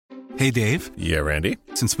Hey, Dave. Yeah, Randy.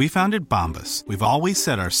 Since we founded Bombas, we've always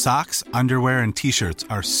said our socks, underwear, and T-shirts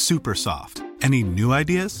are super soft. Any new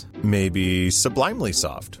ideas? Maybe sublimely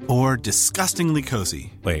soft. Or disgustingly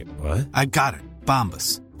cozy. Wait, what? I got it.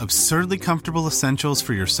 Bombas. Absurdly comfortable essentials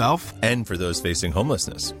for yourself and for those facing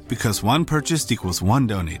homelessness. Because one purchased equals one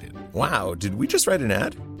donated. Wow, did we just write an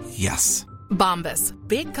ad? Yes. Bombas.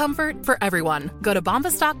 Big comfort for everyone. Go to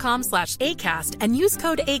bombas.com/ACAST and use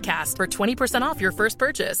code ACAST for 20% off your first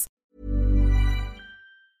purchase.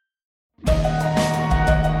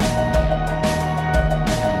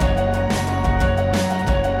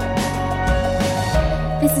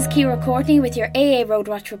 This is Ciara Courtney with your AA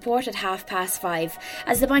Roadwatch report at 5:30.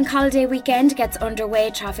 As the bank holiday weekend gets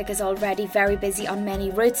underway, traffic is already very busy on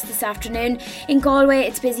many routes this afternoon. In Galway,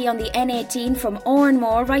 it's busy on the N18 from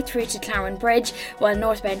Oranmore right through to Claren Bridge, while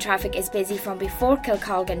northbound traffic is busy from before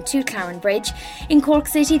Kilcolgan to Claren Bridge. In Cork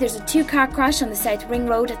City, there's a two-car crash on the South Ring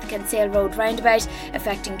Road at the Kinsale Road roundabout,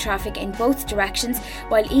 affecting traffic in both directions,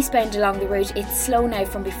 while eastbound along the route, it's slow now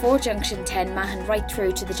from before Junction 10 Mahon right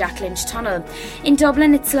through to the Jack Lynch Tunnel. In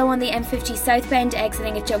Dublin, it's slow on the M50 southbound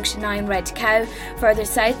exiting at Junction 9 Red Cow. Further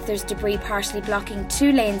south, there's debris partially blocking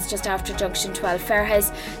two lanes just after Junction 12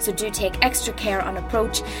 Fairhouse, so do take extra care on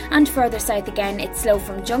approach. And further south again, it's slow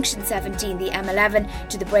from Junction 17, the M11,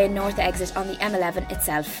 to the Brain North exit on the M11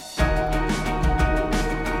 itself.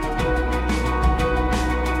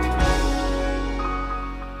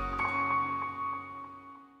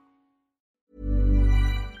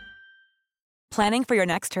 Planning for your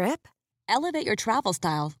next trip? Elevate your travel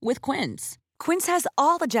style with Quince. Quince has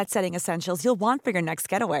all the jet-setting essentials you'll want for your next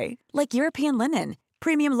getaway, like European linen,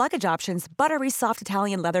 premium luggage options, buttery soft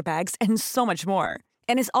Italian leather bags, and so much more.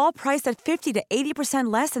 And is all priced at 50 to 80%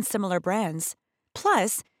 less than similar brands.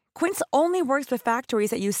 Plus, Quince only works with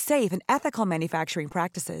factories that use safe and ethical manufacturing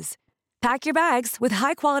practices. Pack your bags with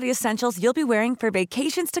high-quality essentials you'll be wearing for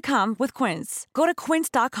vacations to come with Quince. Go to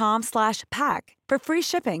quince.com/pack for free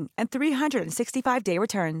shipping and 365-day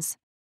returns.